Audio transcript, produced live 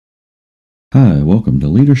Hi, welcome to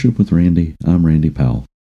Leadership with Randy. I'm Randy Powell.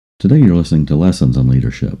 Today you're listening to Lessons on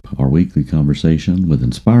Leadership, our weekly conversation with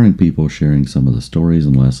inspiring people sharing some of the stories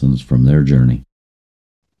and lessons from their journey.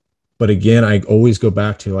 But again, I always go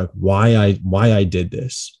back to like why I did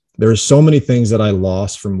this. There are so many things that I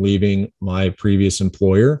lost from leaving my previous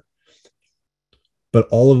employer, but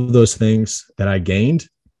all of those things that I gained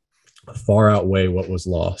far outweigh what was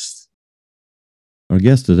lost. Our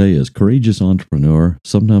guest today is courageous entrepreneur,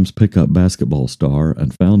 sometimes pickup basketball star,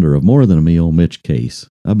 and founder of More Than a Meal, Mitch Case.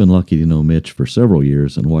 I've been lucky to know Mitch for several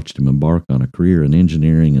years and watched him embark on a career in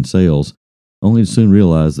engineering and sales, only to soon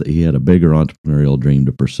realize that he had a bigger entrepreneurial dream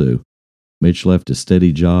to pursue. Mitch left his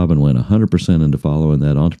steady job and went 100% into following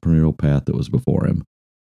that entrepreneurial path that was before him.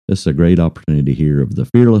 This is a great opportunity to hear of the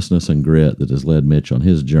fearlessness and grit that has led Mitch on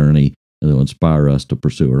his journey and will inspire us to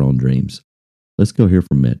pursue our own dreams. Let's go hear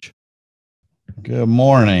from Mitch. Good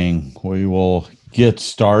morning. We will get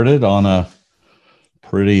started on a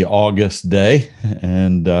pretty August day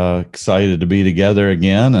and excited to be together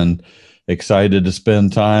again and excited to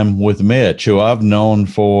spend time with Mitch, who I've known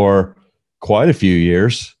for quite a few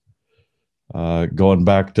years, going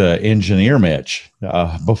back to engineer Mitch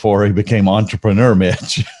before he became entrepreneur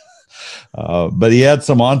Mitch. But he had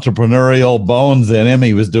some entrepreneurial bones in him.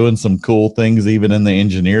 He was doing some cool things even in the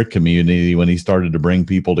engineer community when he started to bring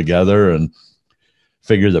people together and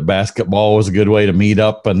figured that basketball was a good way to meet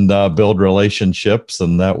up and build relationships.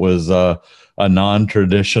 And that was a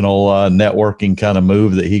non-traditional networking kind of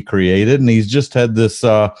move that he created. And he's just had this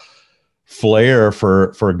flair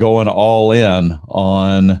for going all in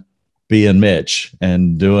on being Mitch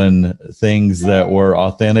and doing things that were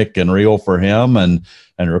authentic and real for him and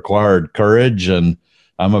required courage. And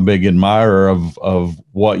I'm a big admirer of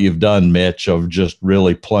what you've done, Mitch, of just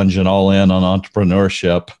really plunging all in on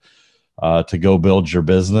entrepreneurship to go build your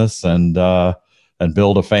business and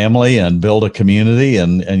build a family and build a community.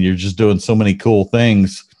 And you're just doing so many cool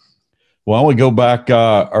things. Why don't we go back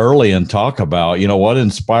early and talk about, what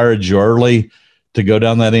inspired you early to go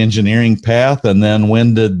down that engineering path? And then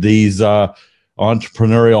when did these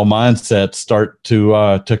entrepreneurial mindsets start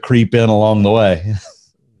to creep in along the way?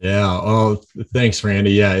 Yeah. Oh, thanks,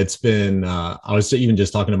 Randy. Yeah, it's been, I was even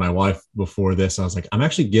just talking to my wife before this. I was like, I'm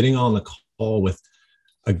actually getting on the call with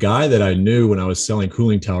a guy that I knew when I was selling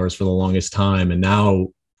cooling towers for the longest time. And now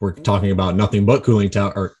we're talking about nothing but cooling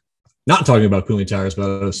tower, or not talking about cooling towers, but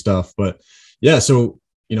other stuff. But yeah, so,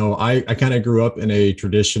 I kind of grew up in a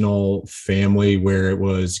traditional family where it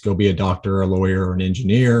was go be a doctor, a lawyer, or an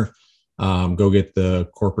engineer, go get the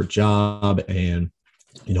corporate job, and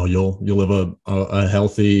you'll live a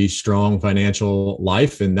healthy, strong financial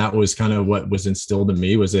life. And that was kind of what was instilled in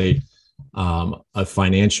me, was a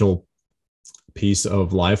financial piece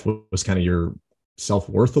of life was kind of your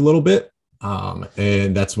self-worth a little bit.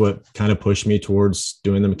 And that's what kind of pushed me towards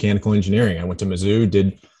doing the mechanical engineering. I went to Mizzou,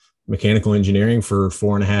 did mechanical engineering for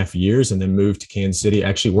 4.5 years, and then moved to Kansas City.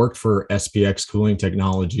 Actually worked for SPX Cooling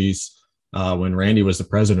Technologies when Randy was the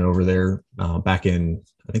president over there back in,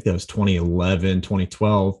 I think that was 2011,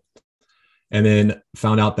 2012. And then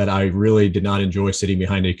found out that I really did not enjoy sitting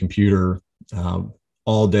behind a computer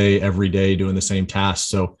all day, every day, doing the same tasks.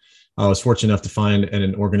 So I was fortunate enough to find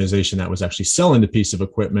an organization that was actually selling the piece of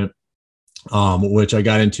equipment, which I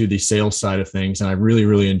got into the sales side of things. And I really,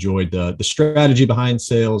 really enjoyed the strategy behind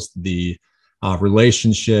sales, the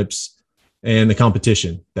relationships, and the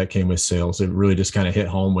competition that came with sales. It really just kind of hit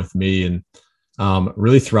home with me, and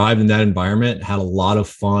really thrived in that environment. Had a lot of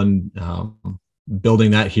fun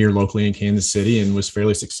building that here locally in Kansas City, and was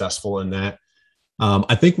fairly successful in that.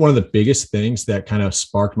 I think one of the biggest things that kind of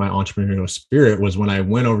sparked my entrepreneurial spirit was when I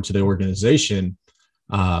went over to the organization.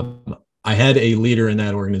 I had a leader in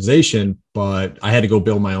that organization, but I had to go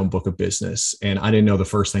build my own book of business. And I didn't know the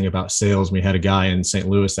first thing about sales. We had a guy in St.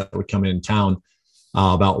 Louis that would come in town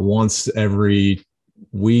about once every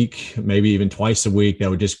week, maybe even twice a week,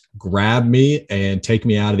 that would just grab me and take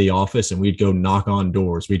me out of the office, and we'd go knock on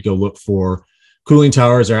doors. We'd go look for cooling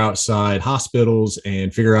towers are outside hospitals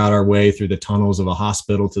and figure out our way through the tunnels of a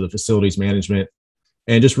hospital to the facilities management,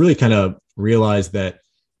 and just really kind of realize that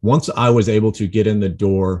once I was able to get in the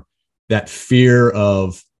door, that fear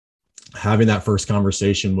of having that first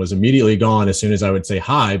conversation was immediately gone as soon as I would say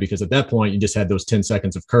hi, because at that point you just had those 10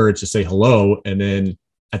 seconds of courage to say hello. And then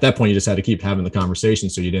at that point you just had to keep having the conversation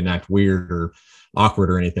so you didn't act weird or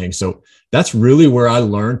awkward or anything. So that's really where I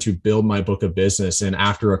learned to build my book of business. And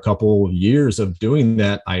after a couple of years of doing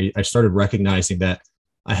that, I started recognizing that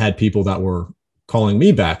I had people that were calling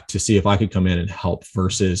me back to see if I could come in and help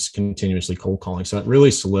versus continuously cold calling. So it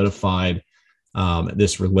really solidified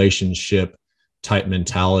this relationship type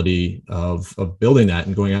mentality of building that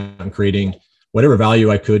and going out and creating whatever value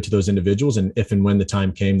I could to those individuals. And if and when the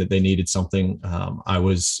time came that they needed something, I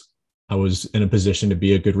was in a position to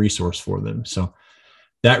be a good resource for them. So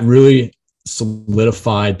that really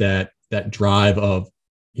solidified that drive of,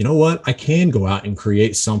 you know what, I can go out and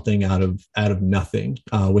create something out of nothing,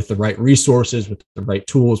 with the right resources, with the right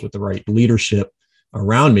tools, with the right leadership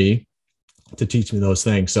around me to teach me those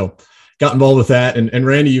things. So got involved with that. And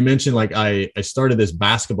Randy, you mentioned like I started this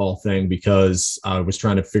basketball thing because I was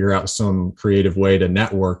trying to figure out some creative way to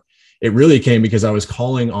network. It really came because I was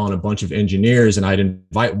calling on a bunch of engineers, and I'd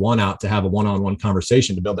invite one out to have a one-on-one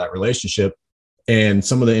conversation to build that relationship. And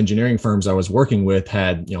some of the engineering firms I was working with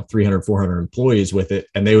had, 300, 400 employees with it.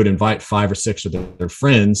 And they would invite 5 or 6 of their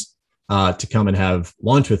friends to come and have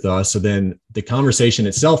lunch with us. So then the conversation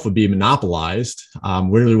itself would be monopolized.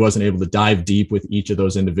 We really wasn't able to dive deep with each of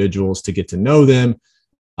those individuals to get to know them,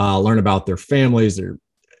 learn about their families,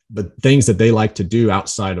 the things that they like to do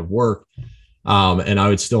outside of work. And I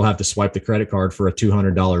would still have to swipe the credit card for a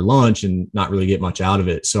 $200 lunch and not really get much out of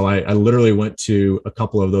it. So I literally went to a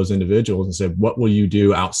couple of those individuals and said, what will you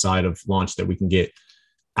do outside of lunch that we can get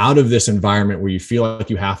out of this environment where you feel like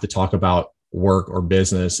you have to talk about work or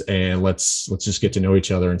business, and let's just get to know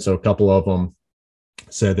each other. And so a couple of them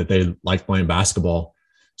said that they liked playing basketball.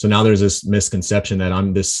 So now there's this misconception that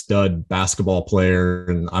I'm this stud basketball player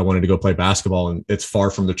and I wanted to go play basketball, and it's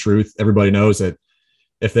far from the truth. Everybody knows that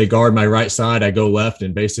if they guard my right side, I go left,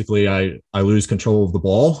 and basically I lose control of the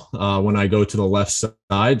ball when I go to the left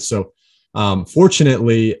side. So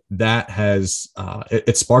fortunately, that has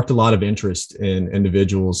it sparked a lot of interest in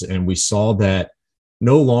individuals, and we saw that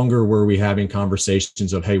no longer were we having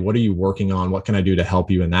conversations of, hey, what are you working on? What can I do to help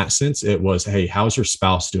you in that sense? It was, hey, how's your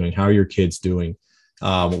spouse doing? How are your kids doing?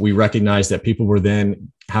 We recognized that people were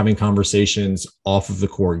then having conversations off of the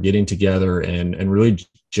court, getting together and really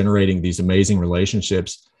generating these amazing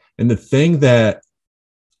relationships. And the thing that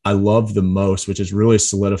I love the most, which has really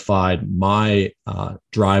solidified my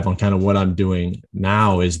drive on kind of what I'm doing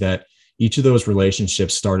now, is that each of those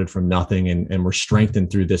relationships started from nothing and were strengthened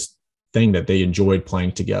through this thing that they enjoyed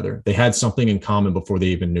playing together. They had something in common before they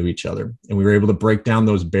even knew each other. And we were able to break down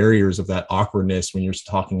those barriers of that awkwardness when you're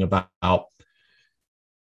talking about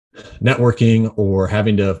networking or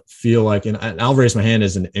having to feel like, and I'll raise my hand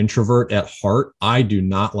as an introvert at heart. I do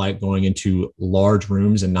not like going into large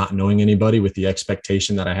rooms and not knowing anybody with the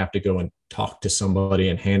expectation that I have to go and talk to somebody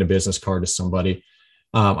and hand a business card to somebody.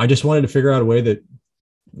 I just wanted to figure out a way that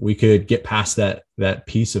we could get past that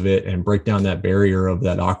piece of it and break down that barrier of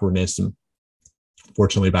that awkwardness. And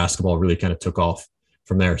fortunately, basketball really kind of took off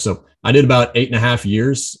from there. So I did about 8.5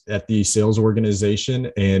 years at the sales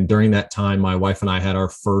organization. And during that time, my wife and I had our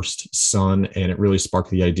first son, and it really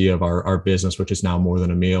sparked the idea of our business, which is now More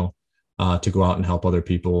Than a Meal, to go out and help other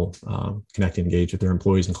people connect and engage with their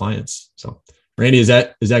employees and clients. So Randy, is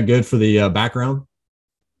that good for the background?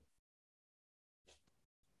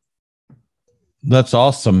 That's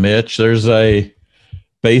awesome, Mitch. There's a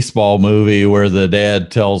baseball movie where the dad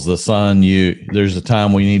tells the son, there's a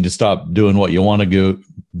time we need to stop doing what you want to go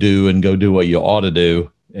do and go do what you ought to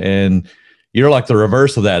do. And you're like the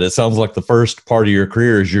reverse of that. It sounds like the first part of your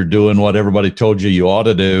career is you're doing what everybody told you ought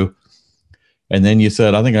to do. And then you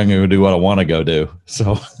said, I think I'm going to do what I want to go do.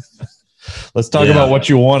 So let's talk about what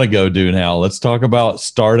you want to go do now. Let's talk about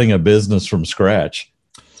starting a business from scratch.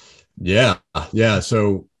 Yeah.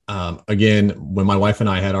 So again, when my wife and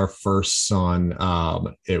I had our first son,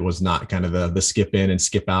 it was not kind of the skip in and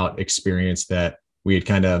skip out experience that we had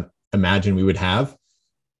kind of imagined we would have.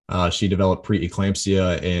 She developed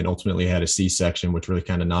preeclampsia and ultimately had a C-section, which really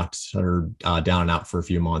kind of knocked her down and out for a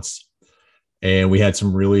few months. And we had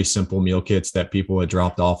some really simple meal kits that people had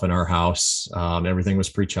dropped off in our house. Everything was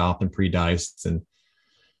pre-chopped and pre-diced, and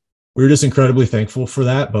we were just incredibly thankful for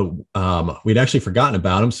that, but we'd actually forgotten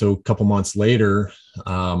about them. So a couple months later,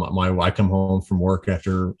 I come home from work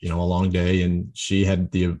after a long day, and she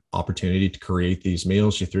had the opportunity to create these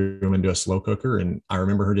meals. She threw them into a slow cooker, and I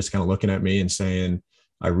remember her just kind of looking at me and saying,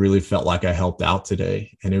 "I really felt like I helped out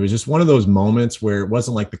today." And it was just one of those moments where it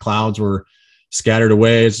wasn't like the clouds were scattered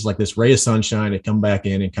away. It's just like this ray of sunshine had come back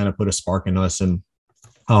in and kind of put a spark in us. And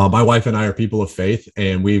my wife and I are people of faith,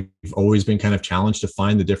 and we've always been kind of challenged to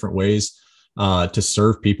find the different ways to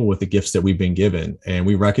serve people with the gifts that we've been given. And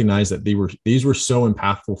we recognize that these were so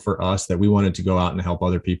impactful for us that we wanted to go out and help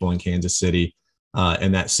other people in Kansas City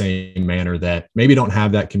in that same manner, that maybe don't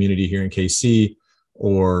have that community here in KC,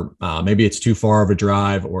 or maybe it's too far of a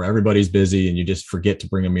drive, or everybody's busy and you just forget to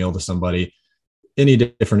bring a meal to somebody. Any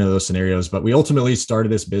different of those scenarios. But we ultimately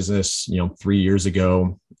started this business, 3 years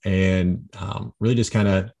ago, and really just kind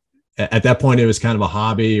of at that point, it was kind of a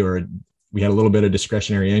hobby, or we had a little bit of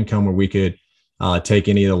discretionary income where we could take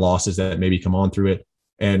any of the losses that maybe come on through it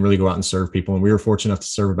and really go out and serve people. And we were fortunate enough to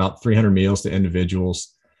serve about 300 meals to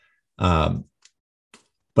individuals.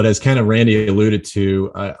 But as kind of Randy alluded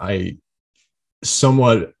to, I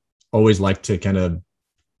somewhat always like to kind of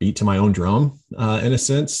beat to my own drum in a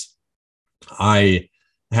sense. I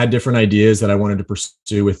had different ideas that I wanted to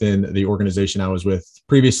pursue within the organization I was with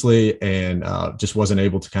previously, and just wasn't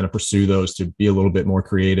able to kind of pursue those to be a little bit more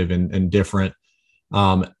creative and different.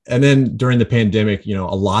 And then during the pandemic, a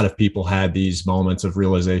lot of people had these moments of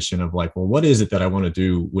realization of like, well, what is it that I want to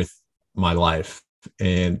do with my life?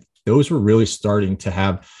 And those were really starting to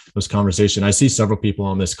have those conversations. I see several people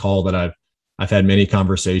on this call that I've had many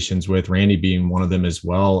conversations with, Randy being one of them as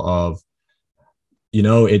well, of,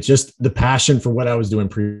 it just, the passion for what I was doing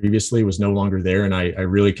previously was no longer there. And I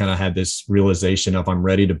really kind of had this realization of I'm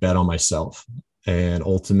ready to bet on myself, and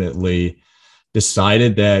ultimately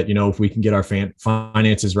decided that, if we can get our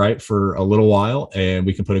finances right for a little while and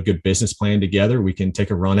we can put a good business plan together, we can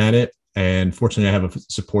take a run at it. And fortunately, I have a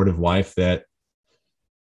supportive wife that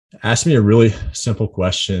asked me a really simple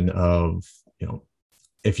question of,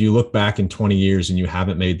 if you look back in 20 years and you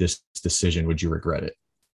haven't made this decision, would you regret it?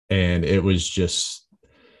 And it was just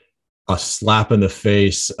a slap in the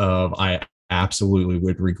face of, I absolutely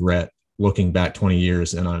would regret looking back 20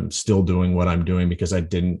 years and I'm still doing what I'm doing because I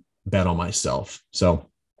didn't bet on myself.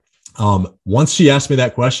 So once she asked me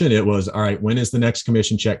that question, it was, all right, when is the next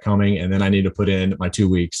commission check coming? And then I need to put in my 2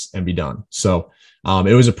 weeks and be done. So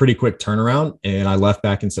it was a pretty quick turnaround, and I left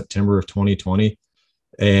back in September of 2020.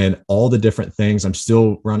 And all the different things, I'm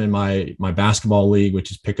still running my basketball league,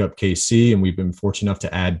 which is Pickup KC. And we've been fortunate enough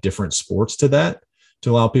to add different sports to that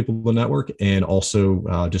to allow people to network, and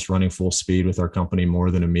also just running full speed with our company,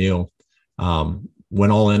 More Than a Meal.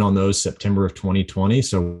 Went all in on those September of 2020.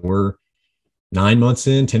 So we're 10 months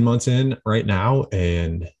in right now.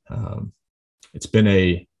 And it's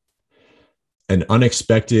been an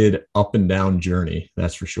unexpected up and down journey.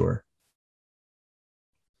 That's for sure.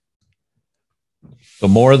 So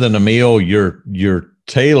More Than a Meal, you're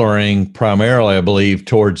tailoring primarily, I believe,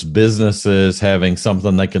 towards businesses having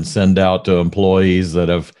something they can send out to employees that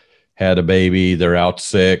have had a baby, they're out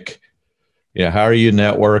sick. How are you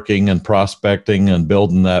networking and prospecting and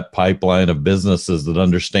building that pipeline of businesses that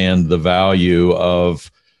understand the value of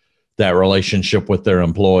that relationship with their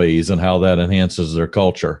employees and how that enhances their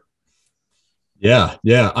culture? Yeah.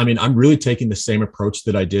 I mean, I'm really taking the same approach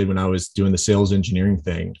that I did when I was doing the sales engineering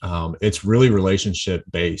thing. It's really relationship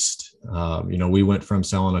based. We went from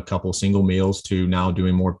selling a couple single meals to now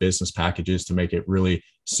doing more business packages to make it really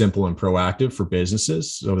simple and proactive for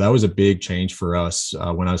businesses. So that was a big change for us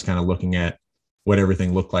when I was kind of looking at what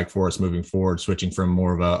everything looked like for us moving forward, switching from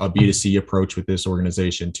more of a B2C approach with this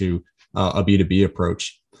organization to a B2B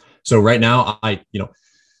approach. So right now,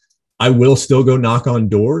 I will still go knock on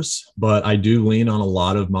doors, but I do lean on a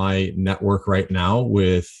lot of my network right now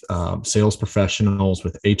with sales professionals,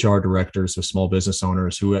 with HR directors, with small business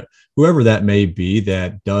owners, whoever that may be,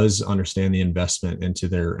 that does understand the investment into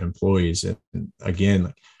their employees. And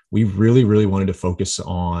again, we really, really wanted to focus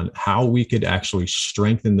on how we could actually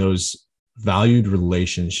strengthen those valued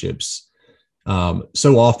relationships.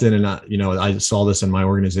 So often, and I saw this in my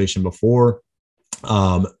organization before,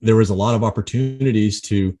 there was a lot of opportunities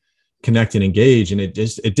to connect and engage. And it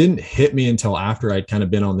didn't hit me until after I'd kind of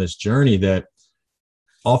been on this journey that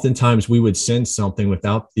oftentimes we would send something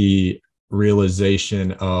without the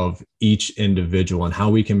realization of each individual and how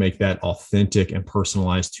we can make that authentic and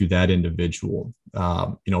personalized to that individual.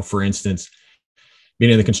 For instance,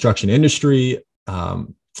 being in the construction industry,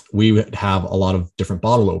 we would have a lot of different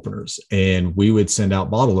bottle openers, and we would send out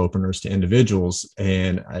bottle openers to individuals.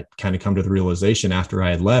 And I kind of come to the realization after I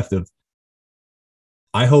had left of,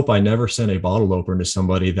 I hope I never sent a bottle opener to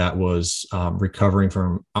somebody that was recovering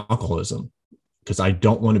from alcoholism, because I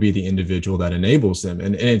don't want to be the individual that enables them.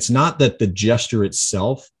 And it's not that the gesture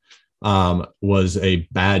itself was a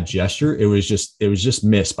bad gesture. It was just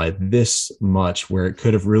missed by this much, where it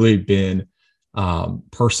could have really been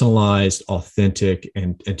personalized, authentic,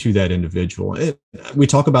 and to that individual. We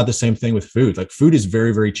talk about the same thing with food. Like, food is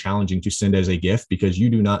very, very challenging to send as a gift, because you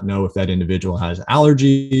do not know if that individual has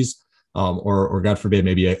allergies, or God forbid,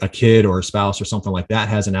 maybe a kid or a spouse or something like that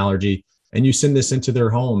has an allergy, and you send this into their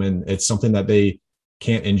home and it's something that they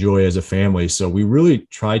can't enjoy as a family. So we really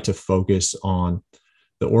try to focus on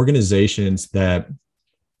the organizations that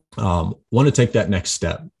want to take that next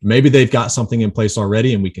step. Maybe they've got something in place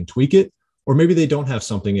already and we can tweak it, or maybe they don't have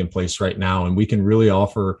something in place right now and we can really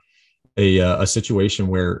offer a situation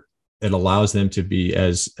where it allows them to be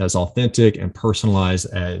as authentic and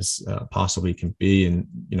personalized as possibly can be. And,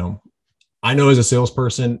 I know as a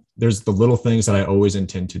salesperson, there's the little things that I always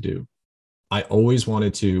intend to do. I always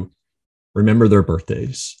wanted to remember their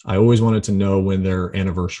birthdays. I always wanted to know when their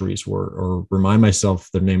anniversaries were, or remind myself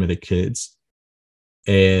the name of the kids.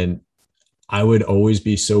 And I would always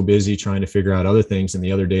be so busy trying to figure out other things in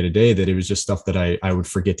the other day to day that it was just stuff that I would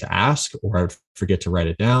forget to ask, or I would forget to write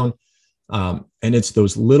it down. And it's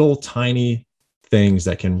those little tiny things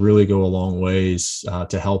that can really go a long ways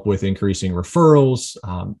to help with increasing referrals,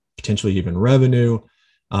 potentially even revenue.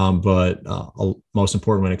 But most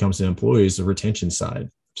important when it comes to employees, the retention side.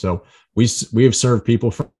 So we have served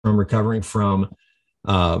people from recovering from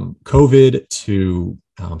COVID to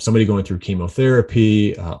somebody going through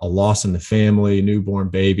chemotherapy, a loss in the family, newborn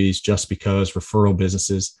babies, just because referral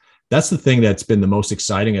businesses. That's the thing that's been the most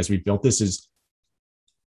exciting as we built this is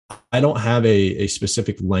I don't have a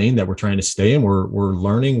specific lane that we're trying to stay in. We're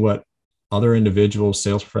learning what other individuals,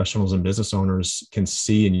 sales professionals, and business owners can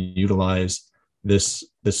see and utilize this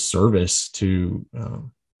service to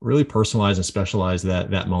really personalize and specialize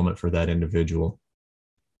that moment for that individual.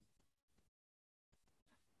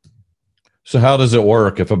 So how does it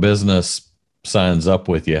work if a business signs up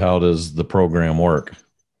with you? How does the program work?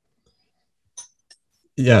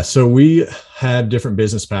 Yeah, so we have different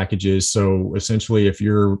business packages. So essentially, if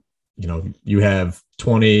you have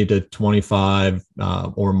 20 to 25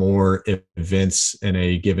 or more events in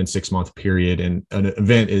a given 6-month period, and an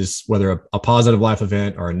event is whether a positive life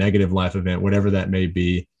event or a negative life event, whatever that may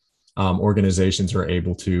be, organizations are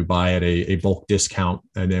able to buy at a bulk discount.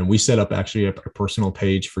 And then we set up actually a personal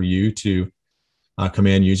page for you to come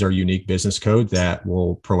in, use our unique business code that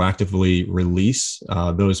will proactively release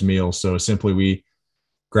those meals. So simply we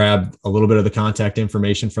grab a little bit of the contact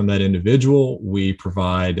information from that individual. We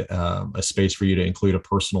provide a space for you to include a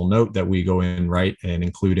personal note that we go in, write, and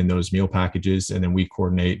include in those meal packages. And then we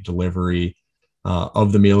coordinate delivery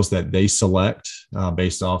of the meals that they select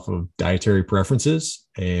based off of dietary preferences.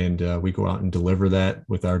 And we go out and deliver that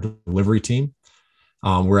with our delivery team.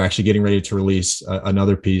 We're actually getting ready to release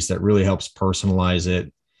another piece that really helps personalize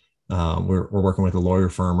it. We're working with a lawyer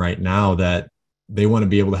firm right now that they want to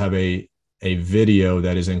be able to have a video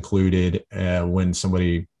that is included when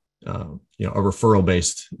somebody, a referral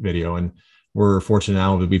based video. And we're fortunate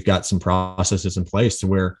now that we've got some processes in place to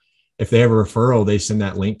where if they have a referral, they send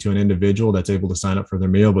that link to an individual that's able to sign up for their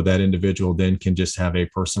meal, but that individual then can just have a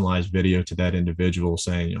personalized video to that individual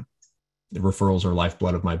saying, the referrals are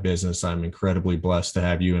lifeblood of my business. I'm incredibly blessed to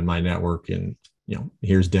have you in my network, and,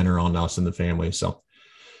 here's dinner on us and the family. So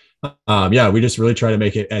we just really try to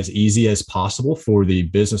make it as easy as possible for the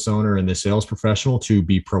business owner and the sales professional to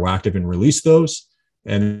be proactive and release those.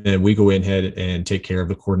 And then we go in ahead and take care of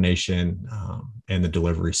the coordination and the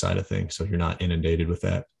delivery side of things, so you're not inundated with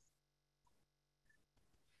that.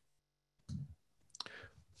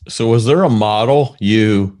 So was there a model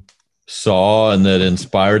you saw and that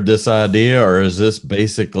inspired this idea, or is this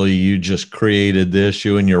basically you just created this,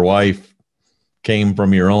 you and your wife came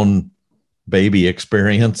from your own baby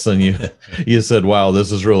experience and you said, wow,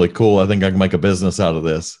 this is really cool, I think I can make a business out of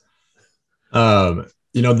this?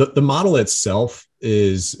 The model itself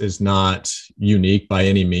is not unique by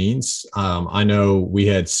any means. I know we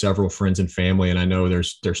had several friends and family, and I know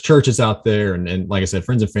there's churches out there and like I said,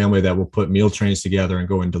 friends and family that will put meal trains together and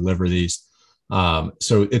go and deliver these.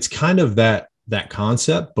 So it's kind of that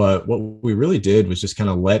concept, but what we really did was just kind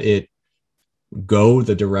of let it go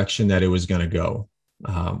the direction that it was going to go.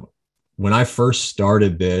 When I first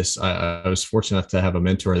started this, I was fortunate enough to have a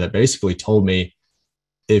mentor that basically told me,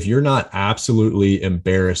 if you're not absolutely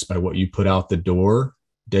embarrassed by what you put out the door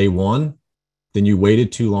day one, then you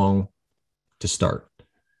waited too long to start.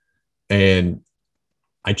 And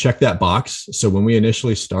I checked that box. So when we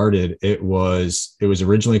initially started, it was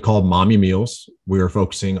originally called Mommy Meals. We were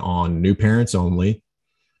focusing on new parents only.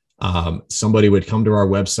 Somebody would come to our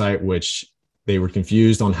website, which they were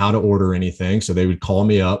confused on how to order anything. So they would call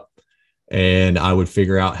me up and I would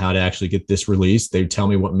figure out how to actually get this released. They'd tell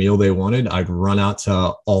me what meal they wanted. I'd run out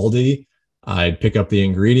to Aldi. I'd pick up the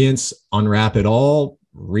ingredients, unwrap it all,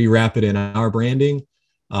 rewrap it in our branding,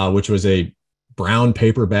 which was a brown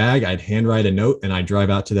paper bag. I'd handwrite a note and I'd drive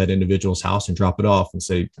out to that individual's house and drop it off and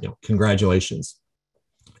say, congratulations.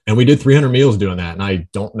 And we did 300 meals doing that. And I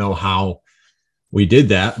don't know how we did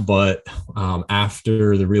that, but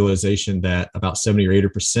after the realization that about 70 or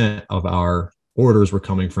 80% of our orders were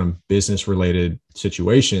coming from business related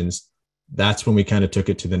situations, that's when we kind of took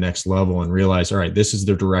it to the next level and realized, all right, this is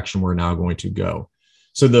the direction we're now going to go.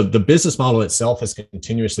 So the business model itself has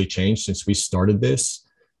continuously changed since we started this.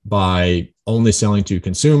 by only selling to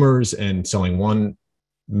consumers and selling one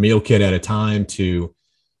meal kit at a time to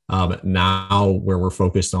now where we're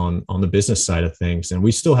focused on the business side of things. And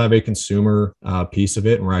we still have a consumer piece of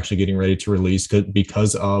it. And we're actually getting ready to release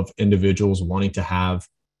because of individuals wanting to have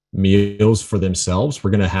meals for themselves.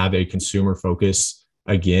 We're going to have a consumer focus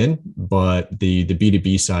again, but the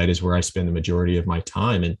B2B side is where I spend the majority of my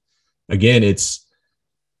time. And again,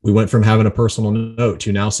 we went from having a personal note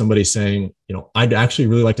to now somebody saying, I'd actually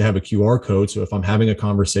really like to have a QR code. So if I'm having a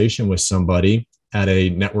conversation with somebody at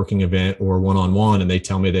a networking event or one-on-one, and they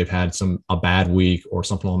tell me they've had a bad week or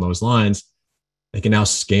something along those lines, they can now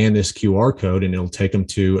scan this QR code and it'll take them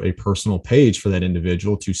to a personal page for that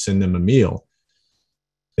individual to send them a meal.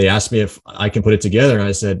 They asked me if I can put it together. And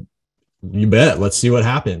I said, you bet, let's see what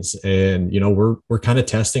happens. And, we're kind of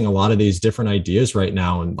testing a lot of these different ideas right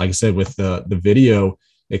now. And like I said, with the video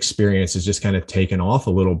experience is just kind of taken off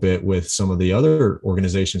a little bit with some of the other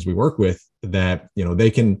organizations we work with that,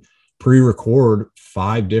 they can pre-record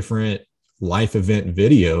 5 different life event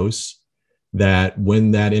videos that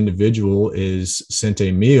when that individual is sent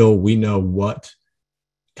a meal, we know what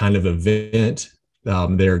kind of event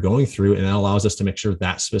they're going through. And that allows us to make sure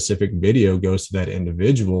that specific video goes to that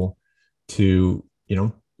individual to,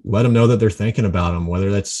 let them know that they're thinking about them, whether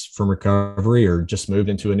that's from recovery or just moved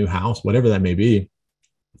into a new house, whatever that may be.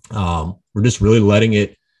 We're just really letting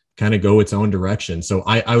it kind of go its own direction. So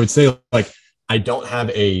I would say, like, I don't have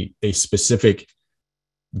a specific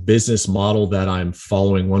business model that I'm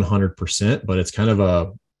following 100%, but it's kind of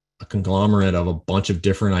a conglomerate of a bunch of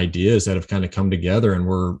different ideas that have kind of come together, and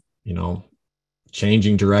we're,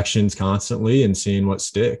 changing directions constantly and seeing what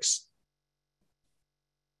sticks.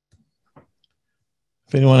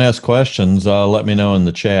 If anyone has questions, let me know in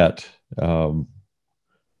the chat. So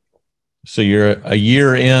you're a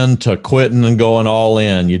year into quitting and going all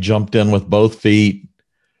in. You jumped in with both feet.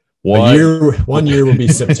 1 year will be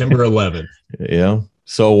September 11th. Yeah.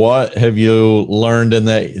 So what have you learned in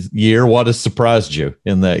that year? What has surprised you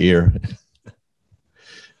in that year?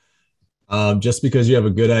 Just because you have a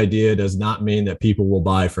good idea does not mean that people will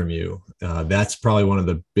buy from you. That's probably one of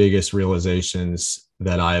the biggest realizations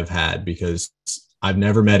that I've had, because I've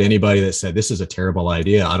never met anybody that said, this is a terrible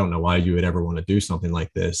idea. I don't know why you would ever want to do something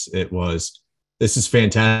like this. It was, this is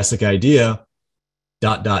fantastic idea, ...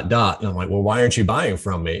 And I'm like, well, why aren't you buying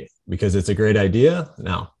from me? Because it's a great idea?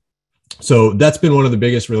 No. So that's been one of the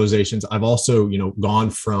biggest realizations. I've also, gone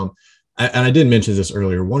from, and I did mention this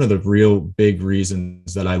earlier, one of the real big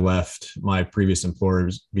reasons that I left my previous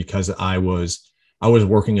employers, because I was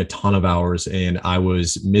working a ton of hours and I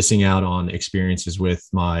was missing out on experiences with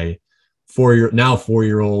my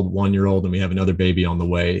 4-year-old, 1-year-old, and we have another baby on the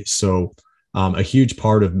way. So a huge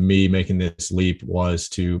part of me making this leap was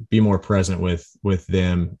to be more present with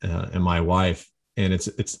them and my wife. And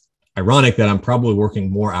it's ironic that I'm probably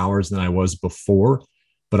working more hours than I was before,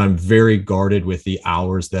 but I'm very guarded with the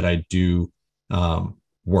hours that I do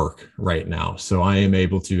work right now. So I am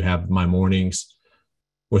able to have my mornings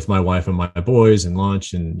with my wife and my boys and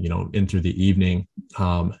lunch and, in through the evening.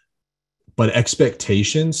 But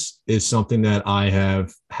expectations is something that I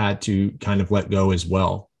have had to kind of let go as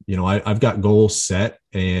well. I've got goals set,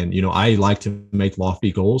 and, I like to make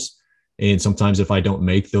lofty goals. And sometimes if I don't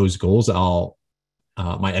make those goals,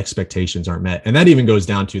 my expectations aren't met. And that even goes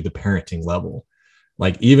down to the parenting level.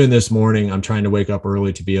 Like, even this morning, I'm trying to wake up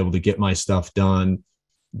early to be able to get my stuff done.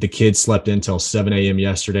 The kids slept in till 7 a.m.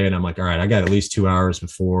 yesterday. And I'm like, all right, I got at least 2 hours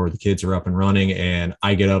before the kids are up and running. And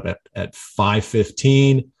I get up at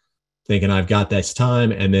 5:15 thinking I've got this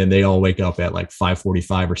time. And then they all wake up at like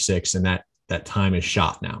 5:45 or 6. And that time is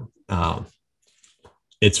shot now.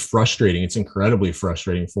 It's frustrating. It's incredibly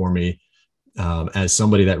frustrating for me as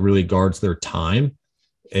somebody that really guards their time,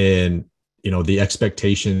 and, the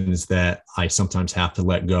expectations that I sometimes have to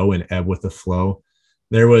let go and ebb with the flow.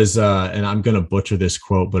 There was, and I'm going to butcher this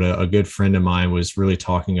quote, but a good friend of mine was really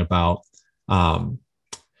talking about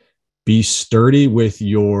be sturdy with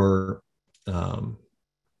your,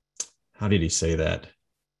 how did he say that?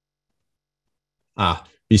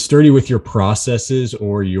 Be sturdy with your processes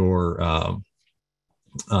or your,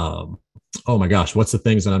 oh my gosh, what's the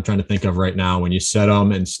things that I'm trying to think of right now? When you set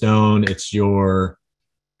them in stone, it's your,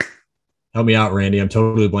 help me out, Randy. I'm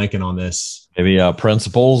totally blanking on this. Maybe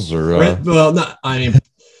principles or,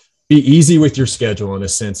 be easy with your schedule in a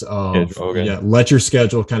sense of, let your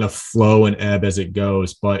schedule kind of flow and ebb as it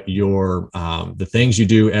goes, but your, the things you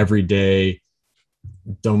do every day,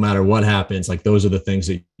 no matter what happens, like those are the things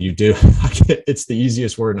that you do. It's the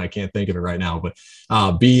easiest word and I can't think of it right now, but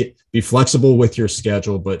be flexible with your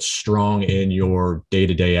schedule, but strong in your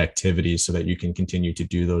day-to-day activities so that you can continue to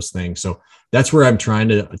do those things. So that's where I'm trying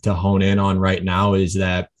to hone in on right now, is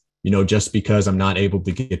that, just because I'm not able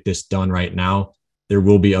to get this done right now, there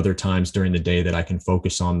will be other times during the day that I can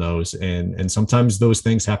focus on those. And sometimes those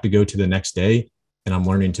things have to go to the next day. And I'm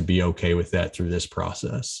learning to be okay with that through this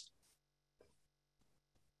process.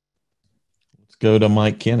 Go to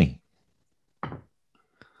Mike Kinney.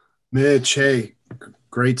 Mitch, hey,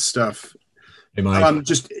 great stuff. Hey, Mike.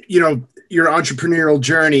 Just, your entrepreneurial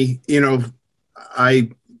journey, I'll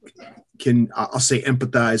say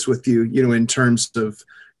empathize with you, in terms of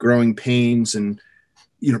growing pains and,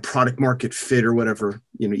 product market fit or whatever,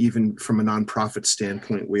 even from a nonprofit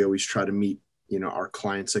standpoint, we always try to meet, our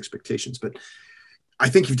clients' expectations. But I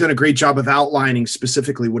think you've done a great job of outlining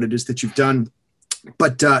specifically what it is that you've done.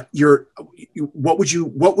 But what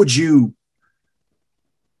would you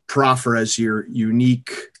proffer as your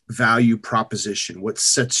unique value proposition? What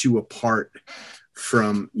sets you apart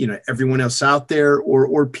from everyone else out there,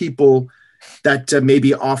 or people that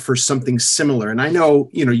maybe offer something similar? And I know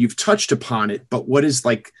you've touched upon it, but what is,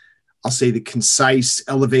 like, I'll say, the concise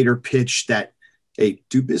elevator pitch that, hey,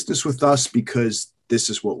 do business with us because this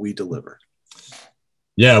is what we deliver?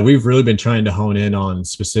 Yeah, we've really been trying to hone in on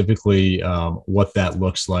specifically what that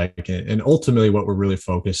looks like. And ultimately, what we're really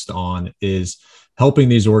focused on is helping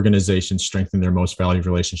these organizations strengthen their most valued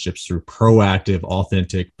relationships through proactive,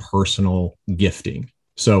 authentic, personal gifting.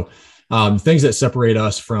 So things that separate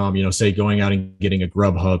us from, say, going out and getting a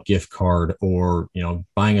Grubhub gift card, or,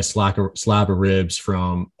 buying a slab of ribs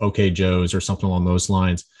from OK Joe's or something along those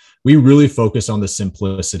lines. We really focus on the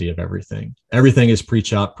simplicity of everything. Everything is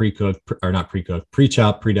pre-chopped, pre-cooked, or not pre-cooked,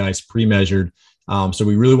 pre-chopped, pre-diced, pre-measured. So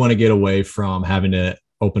we really want to get away from having to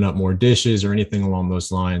open up more dishes or anything along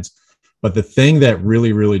those lines. But the thing that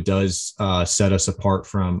really, really does set us apart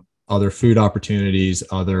from other food opportunities,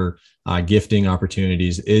 other gifting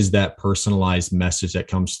opportunities, is that personalized message that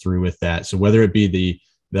comes through with that. So whether it be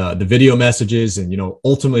the video messages, and,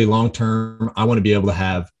 ultimately long-term, I want to be able to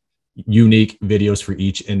have unique videos for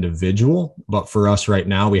each individual. But for us right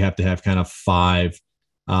now, we have to have kind of 5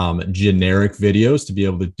 generic videos to be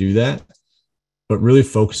able to do that. But really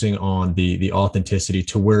focusing on the authenticity,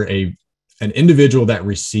 to where an individual that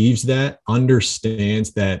receives that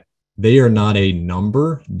understands that they are not a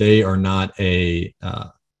number. They are not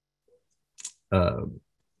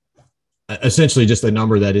essentially just a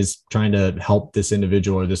number that is trying to help this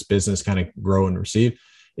individual or this business kind of grow and receive.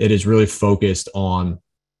 It is really focused on,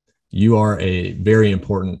 you are a very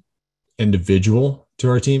important individual to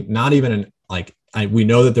our team. Not even we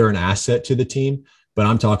know that they're an asset to the team, but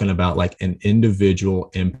I'm talking about like an individual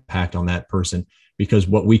impact on that person. Because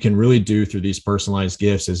what we can really do through these personalized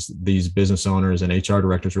gifts, is these business owners and HR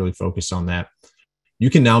directors really focus on that.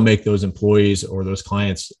 You can now make those employees or those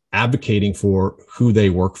clients advocating for who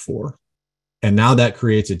they work for. And now that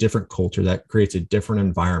creates a different culture, that creates a different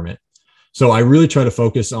environment. So I really try to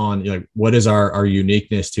focus on, what is our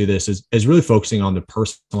uniqueness to this, is really focusing on the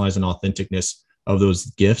personalized and authenticness of those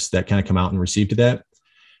gifts that kind of come out and receive to that.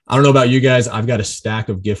 I don't know about you guys. I've got a stack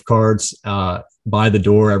of gift cards by the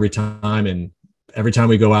door every time. And every time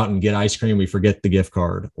we go out and get ice cream, we forget the gift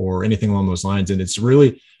card or anything along those lines. And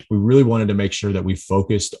we really wanted to make sure that we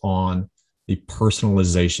focused on the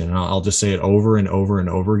personalization. And I'll just say it over and over and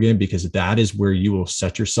over again, because that is where you will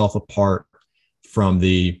set yourself apart from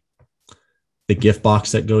the gift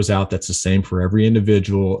box that goes out. That's the same for every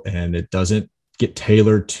individual, and it doesn't get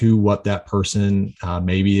tailored to what that person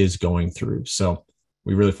maybe is going through. So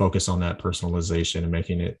we really focus on that personalization and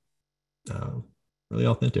making it really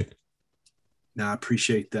authentic. No, I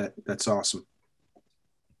appreciate that. That's awesome.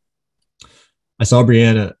 I saw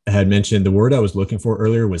Brianna had mentioned the word I was looking for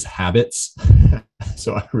earlier was habits.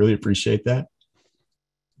 So I really appreciate that.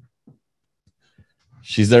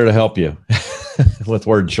 She's there to help you with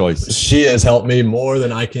word choice. She has helped me more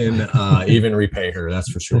than I can even repay her. That's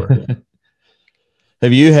for sure.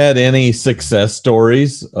 Have you had any success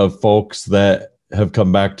stories of folks that have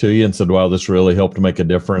come back to you and said, wow, this really helped make a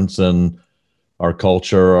difference in our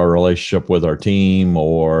culture, our relationship with our team,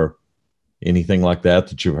 or anything like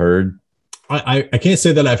that you've heard? I can't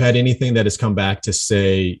say that I've had anything that has come back to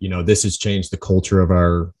say, this has changed the culture of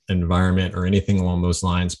our environment or anything along those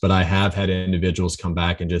lines. But I have had individuals come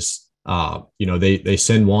back and just, they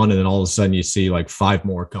send one, and then all of a sudden you see like 5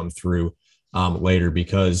 more come through later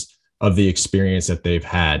because of the experience that they've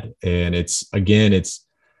had. And it's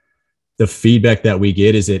the feedback that we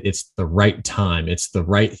get is it's the right time. It's the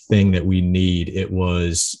right thing that we need. It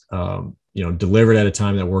was delivered at a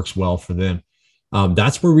time that works well for them.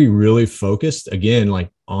 That's where we really focused again, like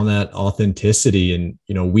on that authenticity. And,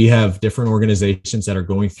 we have different organizations that are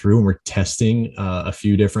going through and we're testing a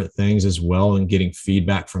few different things as well and getting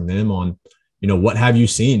feedback from them on, what have you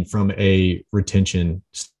seen from a retention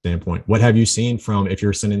standpoint? What have you seen from, if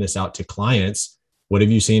you're sending this out to clients, what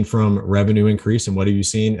have you seen from revenue increase? And what have you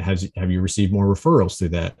seen? Have you received more referrals through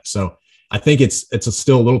that? So I think it's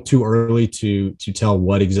still a little too early to tell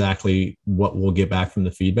what we'll get back from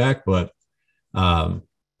the feedback. But, I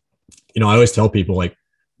always tell people, like,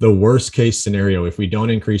 the worst case scenario, if we don't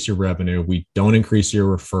increase your revenue, we don't increase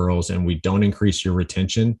your referrals, and we don't increase your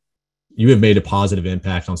retention, you have made a positive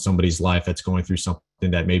impact on somebody's life that's going through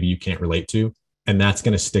something that maybe you can't relate to. And that's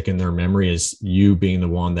going to stick in their memory as you being the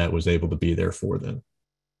one that was able to be there for them.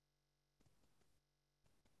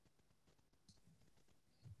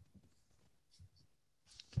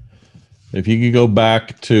 If you could go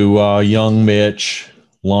back to young Mitch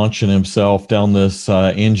launching himself down this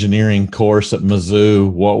engineering course at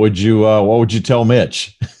Mizzou, what would you tell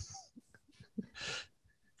Mitch?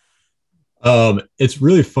 It's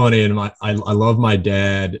really funny, and I love my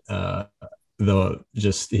dad.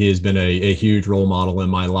 He has been a huge role model in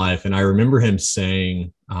my life. And I remember him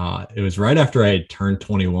saying, it was right after I had turned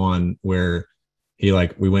 21, where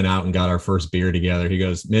we went out and got our first beer together. He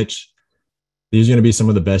goes, "Mitch, these are going to be some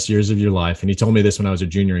of the best years of your life." And he told me this when I was a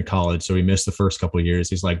junior in college. So he missed the first couple of years.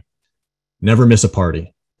 He's like, "Never miss a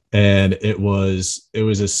party." And it was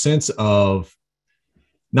a sense of,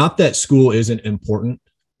 not that school isn't important,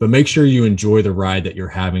 but make sure you enjoy the ride that you're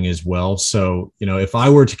having as well. So, if I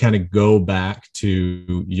were to kind of go back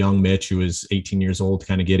to young Mitch, who was 18 years old,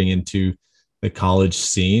 kind of getting into the college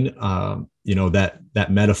scene, that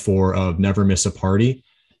metaphor of never miss a party,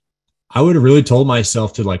 I would have really told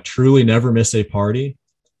myself to truly never miss a party,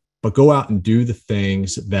 but go out and do the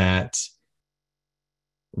things that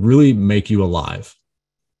really make you alive.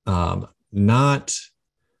 Not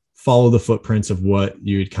follow the footprints of what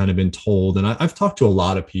you had kind of been told. And I've talked to a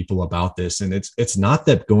lot of people about this, and it's not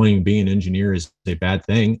that being an engineer is a bad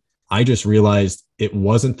thing. I just realized it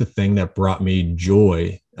wasn't the thing that brought me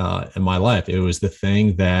joy in my life. It was the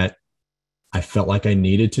thing that I felt like I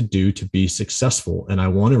needed to do to be successful. And I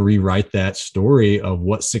want to rewrite that story of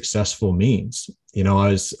what successful means. I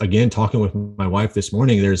was, again, talking with my wife this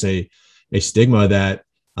morning. There's a stigma that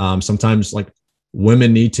sometimes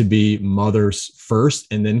women need to be mothers first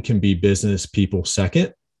and then can be business people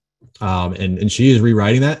second. And she is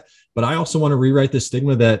rewriting that. But I also want to rewrite the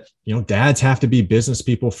stigma that, dads have to be business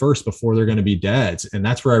people first before they're going to be dads. And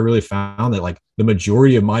that's where I really found that the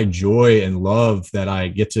majority of my joy and love that I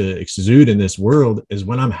get to exude in this world is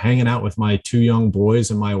when I'm hanging out with my two young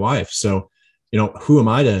boys and my wife. So, who am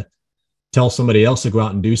I to tell somebody else to go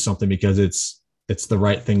out and do something because it's the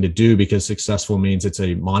right thing to do, because successful means it's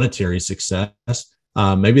a monetary success.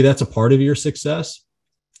 Maybe that's a part of your success.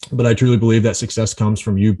 But I truly believe that success comes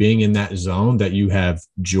from you being in that zone, that you have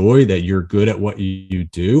joy, that you're good at what you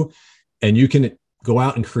do. And you can go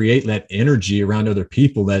out and create that energy around other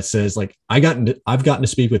people that says, I've gotten to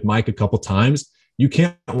speak with Mike a couple times. You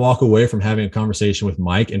can't walk away from having a conversation with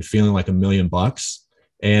Mike and feeling like $1 million.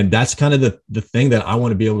 And that's kind of the thing that I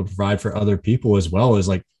want to be able to provide for other people as well, is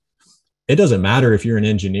it doesn't matter if you're an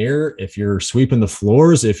engineer, if you're sweeping the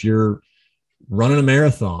floors, if you're running a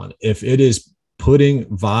marathon, if it is putting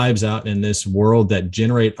vibes out in this world that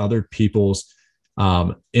generate other people's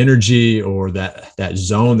energy, or that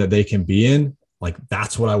zone that they can be in,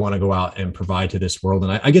 that's what I want to go out and provide to this world.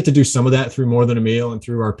 And I get to do some of that through More Than a Meal and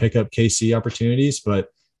through our Pickup KC opportunities. But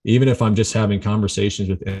even if I'm just having conversations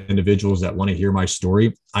with individuals that want to hear my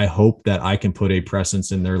story, I hope that I can put a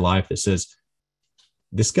presence in their life that says,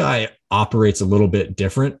 this guy operates a little bit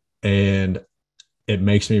different, and it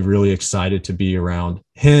makes me really excited to be around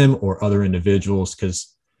him or other individuals,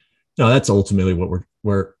 because that's ultimately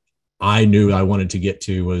where I knew I wanted to get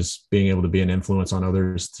to, was being able to be an influence on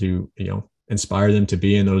others, to inspire them to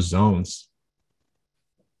be in those zones.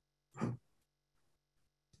 I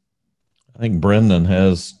think Brendan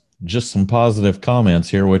has just some positive comments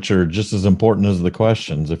here, which are just as important as the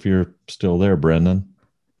questions. If you're still there, Brendan.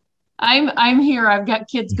 I'm here. I've got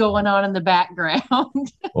kids going on in the background.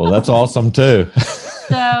 Well, that's awesome too.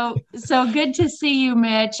 So good to see you,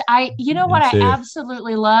 Mitch. What I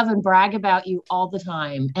absolutely love and brag about you all the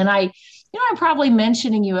time. And I'm probably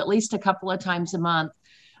mentioning you at least a couple of times a month.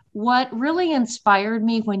 What really inspired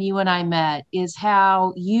me when you and I met is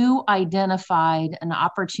how you identified an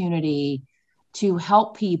opportunity to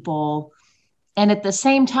help people. And at the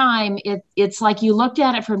same time, it's like you looked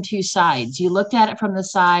at it from two sides. You looked at it from the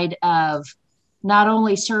side of not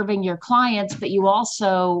only serving your clients, but you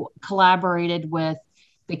also collaborated with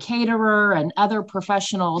the caterer and other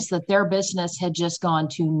professionals that their business had just gone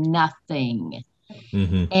to nothing.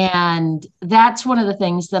 Mm-hmm. And that's one of the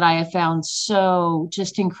things that I have found so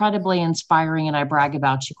just incredibly inspiring, and I brag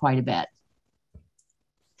about you quite a bit.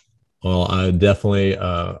 Well, I definitely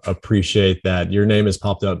appreciate that. Your name has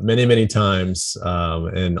popped up many, many times,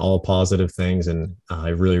 and all positive things. And I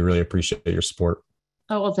really, really appreciate your support.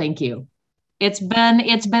 Oh, well, thank you. It's been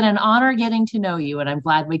an honor getting to know you, and I'm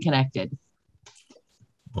glad we connected.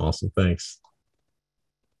 Awesome. Thanks.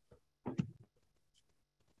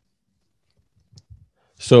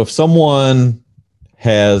 So if someone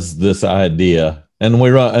has this idea, and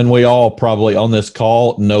we all probably on this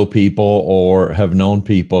call know people or have known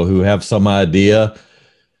people who have some idea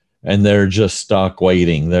and they're just stuck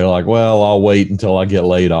waiting. They're like, well, I'll wait until I get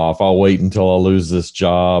laid off. I'll wait until I lose this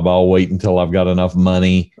job. I'll wait until I've got enough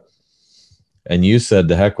money. And you said,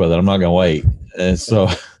 to heck with it, I'm not going to wait. And so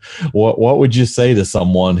what would you say to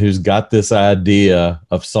someone who's got this idea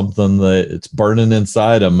of something that it's burning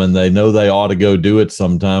inside them and they know they ought to go do it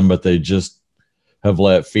sometime, but they just have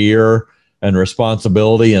let fear and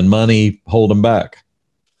responsibility and money hold them back?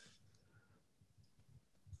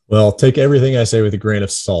 Well, take everything I say with a grain of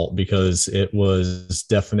salt, because it was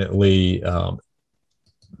definitely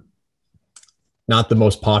not the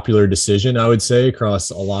most popular decision, I would say, across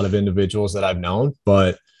a lot of individuals that I've known.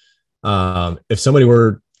 But if somebody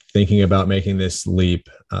were thinking about making this leap,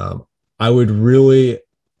 I would really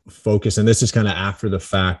focus, and this is kind of after the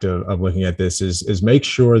fact of looking at this, is make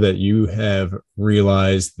sure that you have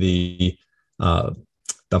realized the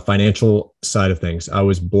financial side of things. I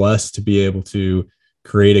was blessed to be able to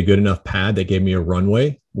create a good enough pad that gave me a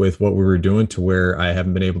runway with what we were doing to where I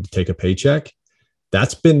haven't been able to take a paycheck.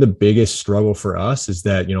 That's been the biggest struggle for us, is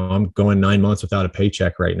that, I'm going 9 months without a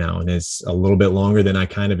paycheck right now. And it's a little bit longer than I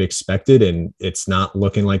kind of expected. And it's not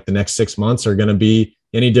looking like the next 6 months are going to be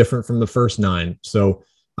any different from the first 9. So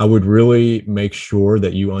I would really make sure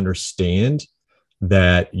that you understand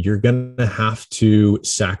that you're going to have to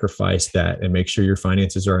sacrifice that and make sure your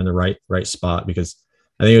finances are in the right spot. Because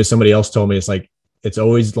I think it was somebody else told me, it's like, it's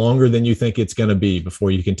always longer than you think it's going to be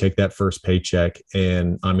before you can take that first paycheck.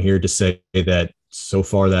 And I'm here to say that so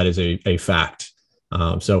far that is a fact.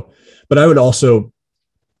 But I would also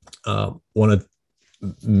want to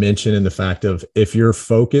mention in the fact of, if your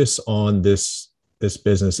focus on this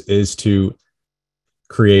business is to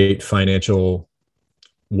create financial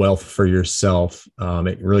wealth for yourself,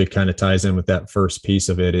 it really kind of ties in with that first piece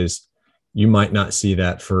of it, is you might not see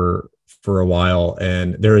that for a while.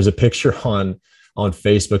 And there is a picture on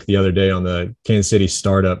Facebook the other day on the Kansas City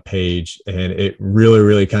startup page, and it really,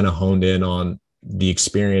 really kind of honed in on the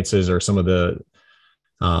experiences or some of the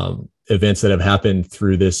events that have happened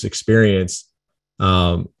through this experience.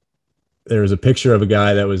 There was a picture of a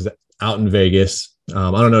guy that was out in Vegas.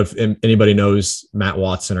 I don't know if anybody knows Matt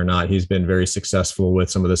Watson or not. He's been very successful with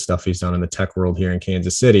some of the stuff he's done in the tech world here in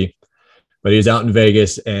Kansas City. But he was out in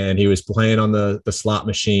Vegas and he was playing on the slot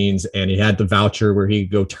machines, and he had the voucher where he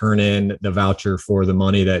could go turn in the voucher for the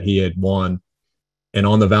money that he had won. And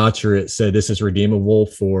on the voucher, it said, this is redeemable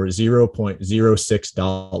for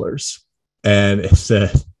 $0.06. And it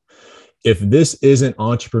said, if this isn't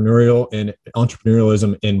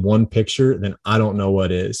entrepreneurialism in one picture, then I don't know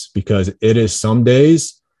what is, because it is some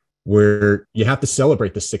days where you have to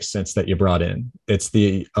celebrate the 6 cents that you brought in. It's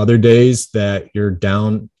the other days that you're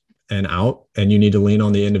down and out, and you need to lean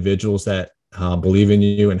on the individuals that believe in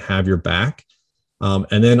you and have your back.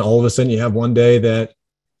 And then all of a sudden you have one day that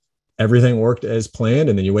everything worked as planned.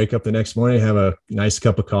 And then you wake up the next morning, have a nice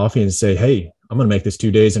cup of coffee and say, hey, I'm going to make this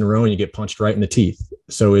 2 days in a row, and you get punched right in the teeth.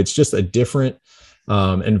 So it's just a different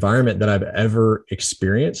environment that I've ever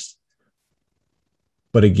experienced.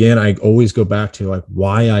 But again, I always go back to like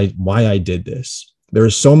why I did this. There are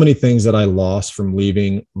so many things that I lost from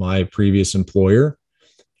leaving my previous employer,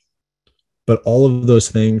 but all of those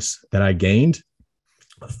things that I gained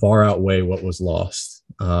far outweigh what was lost.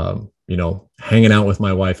 Hanging out with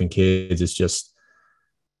my wife and kids is just,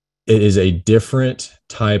 it is a different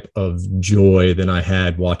type of joy than I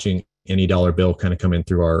had watching any dollar bill kind of come in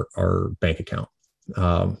through our bank account.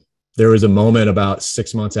 There was a moment about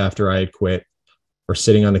 6 months after I had quit, or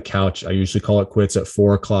sitting on the couch. I usually call it quits at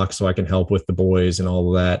 4:00 so I can help with the boys and all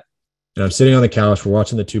of that. And I'm sitting on the couch, we're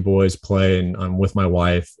watching the 2 boys play, and I'm with my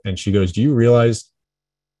wife, and she goes, do you realize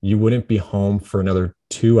you wouldn't be home for another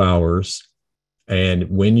 2 hours? And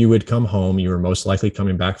when you would come home, you were most likely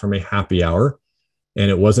coming back from a happy hour. And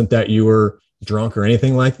it wasn't that you were drunk or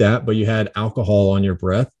anything like that, but you had alcohol on your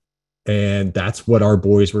breath. And that's what our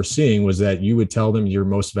boys were seeing, was that you would tell them your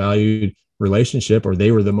most valued relationship, or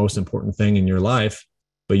they were the most important thing in your life,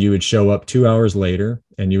 but you would show up 2 hours later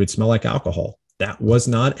and you would smell like alcohol. That was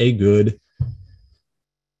not a good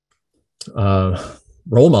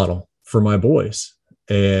role model for my boys.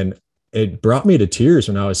 And it brought me to tears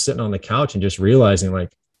when I was sitting on the couch and just realizing,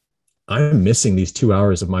 like, I'm missing these 2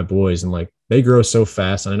 hours of my boys, and like, they grow so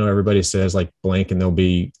fast. And I know everybody says like blink and they'll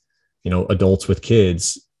be, adults with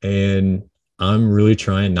kids. And I'm really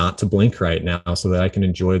trying not to blink right now so that I can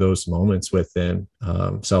enjoy those moments with them.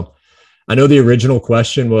 So I know the original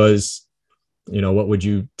question was, what would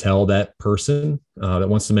you tell that person that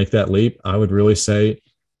wants to make that leap? I would really say,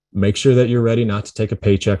 make sure that you're ready not to take a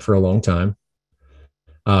paycheck for a long time.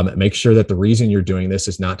 Make sure that the reason you're doing this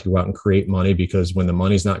is not to go out and create money, because when the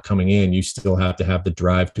money's not coming in, you still have to have the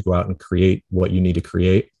drive to go out and create what you need to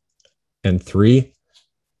create. And 3,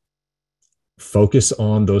 focus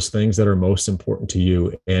on those things that are most important to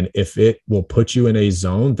you. And if it will put you in a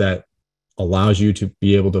zone that allows you to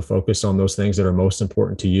be able to focus on those things that are most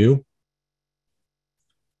important to you,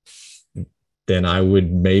 then I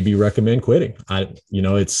would maybe recommend quitting.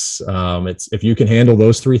 It's if you can handle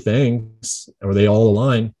those 3 things, or they all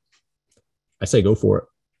align, I say go for it,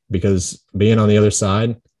 because being on the other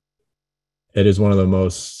side, it is one of the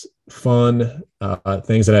most fun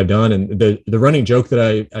things that I've done. And the running joke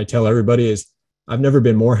that I tell everybody is, I've never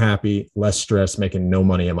been more happy, less stressed, making no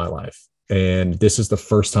money in my life. And this is the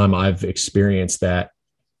first time I've experienced that.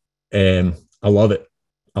 And I love it.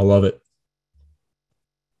 I love it.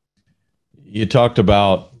 You talked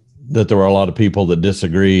about that there were a lot of people that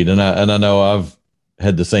disagreed. And I know I've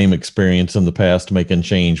had the same experience in the past, making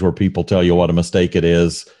change, where people tell you what a mistake it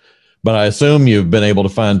is. But I assume you've been able to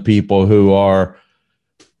find people who are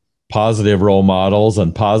positive role models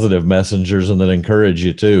and positive messengers, and that encourage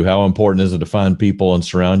you too. How important is it to find people and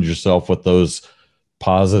surround yourself with those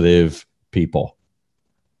positive people?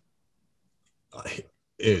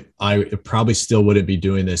 I probably still wouldn't be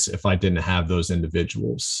doing this if I didn't have those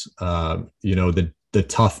individuals. The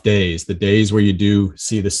tough days, the days where you do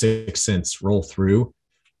see the sixth sense roll through,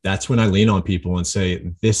 that's when I lean on people and say,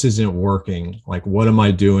 this isn't working. Like, what am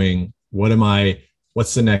I doing?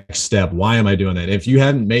 What's the next step? Why am I doing that? If you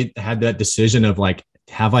hadn't had that decision of like,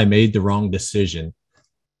 have I made the wrong decision?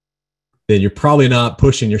 Then you're probably not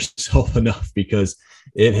pushing yourself enough, because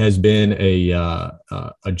it has been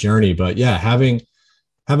a journey. But yeah, having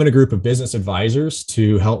a group of business advisors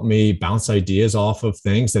to help me bounce ideas off of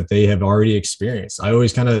things that they have already experienced. I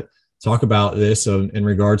always kind of talk about this in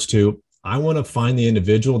regards to, I want to find the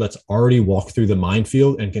individual that's already walked through the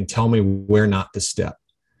minefield and can tell me where not to step.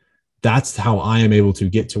 That's how I am able to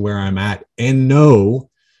get to where I'm at and know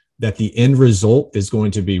that the end result is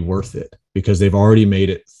going to be worth it, because they've already made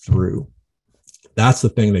it through. That's the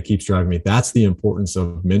thing that keeps driving me. That's the importance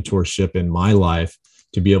of mentorship in my life,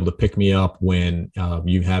 to be able to pick me up when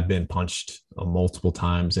you have been punched multiple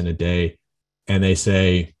times in a day, and they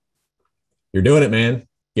say, you're doing it, man.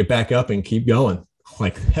 Get back up and keep going.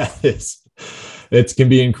 Like, it can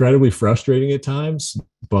be incredibly frustrating at times,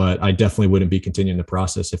 but I definitely wouldn't be continuing the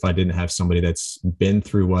process if I didn't have somebody that's been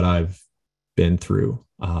through what I've been through,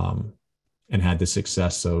 and had the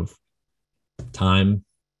success of time,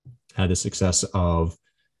 had the success of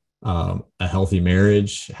a healthy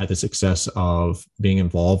marriage, had the success of being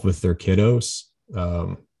involved with their kiddos.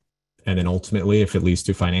 And then ultimately, if it leads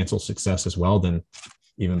to financial success as well, then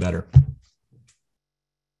even better.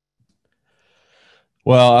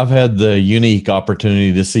 Well, I've had the unique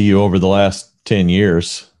opportunity to see you over the last 10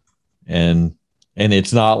 years, and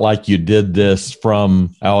it's not like you did this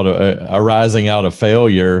from arising out of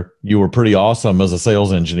failure. You were pretty awesome as a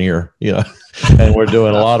sales engineer, and we're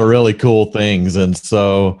doing a lot of really cool things. And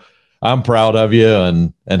so I'm proud of you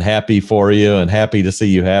and happy for you, and happy to see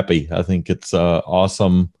you happy. I think it's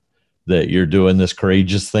awesome that you're doing this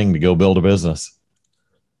courageous thing to go build a business.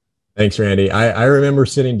 Thanks, Randy. I remember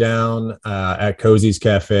sitting down at Cozy's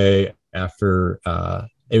Cafe after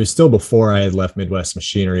it was still before I had left Midwest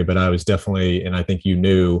Machinery, but I was definitely, and I think you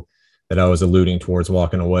knew that I was alluding towards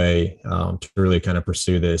walking away to really kind of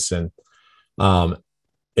pursue this. And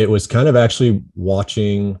it was kind of actually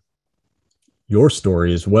watching your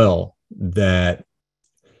story as well, that,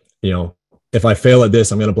 if I fail at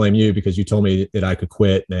this, I'm going to blame you because you told me that I could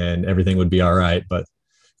quit and everything would be all right. But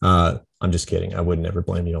I'm just kidding. I would never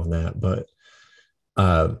blame you on that. But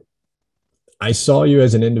I saw you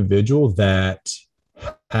as an individual that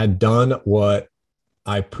had done what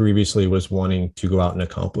I previously was wanting to go out and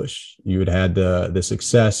accomplish. You had had the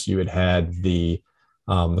success, you had had the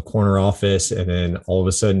corner office, and then all of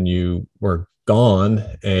a sudden you were gone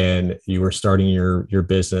and you were starting your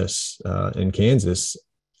business in Kansas.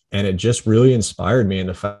 And it just really inspired me in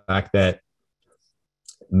the fact that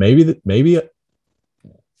maybe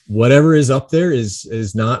whatever is up there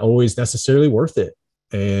is not always necessarily worth it.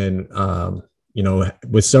 And,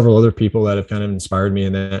 with several other people that have kind of inspired me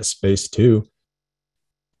in that space too,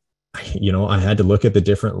 I had to look at the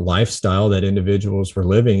different lifestyle that individuals were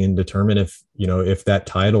living and determine if that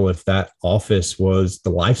title, if that office was the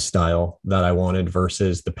lifestyle that I wanted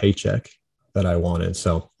versus the paycheck that I wanted.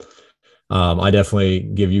 So I definitely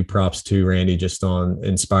give you props to Randy, just on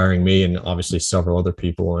inspiring me and obviously several other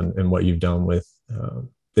people and what you've done with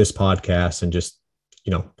this podcast, and just,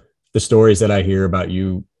 the stories that I hear about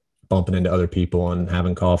you bumping into other people and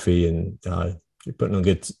having coffee, and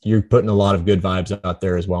you're putting a lot of good vibes out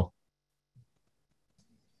there as well.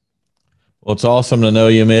 Well, it's awesome to know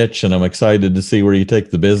you, Mitch, and I'm excited to see where you take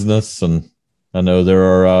the business. And I know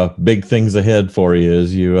there are big things ahead for you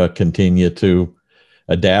as you continue to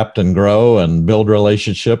adapt and grow and build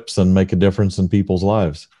relationships and make a difference in people's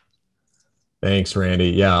lives. Thanks, Randy.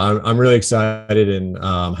 Yeah, I'm really excited and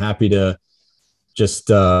happy to just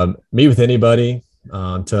meet with anybody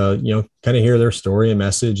to kind of hear their story and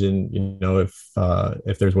message, and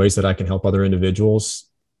if there's ways that I can help other individuals,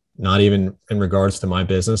 not even in regards to my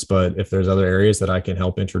business, but if there's other areas that I can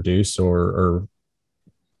help introduce or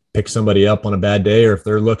pick somebody up on a bad day, or if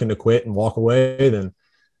they're looking to quit and walk away, then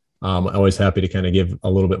I'm always happy to kind of give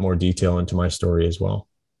a little bit more detail into my story as well.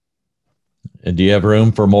 And do you have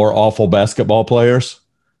room for more awful basketball players?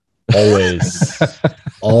 Always.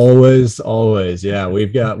 Yeah.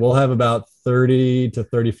 We'll have about 30 to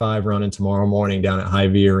 35 running tomorrow morning down at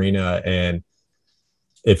Hy-Vee Arena. And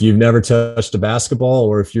if you've never touched a basketball,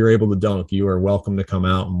 or if you're able to dunk, you are welcome to come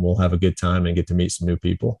out, and we'll have a good time and get to meet some new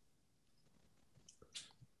people.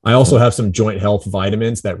 I also have some joint health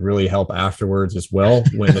vitamins that really help afterwards as well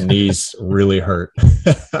when the knees really hurt.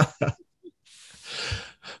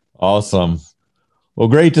 Awesome. Well,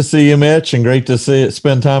 great to see you, Mitch, and great to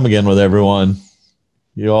spend time again with everyone.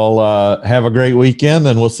 You all have a great weekend,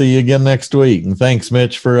 and we'll see you again next week. And thanks,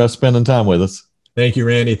 Mitch, for spending time with us. Thank you,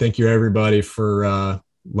 Randy. Thank you, everybody, for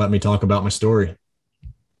letting me talk about my story.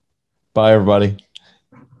 Bye, everybody.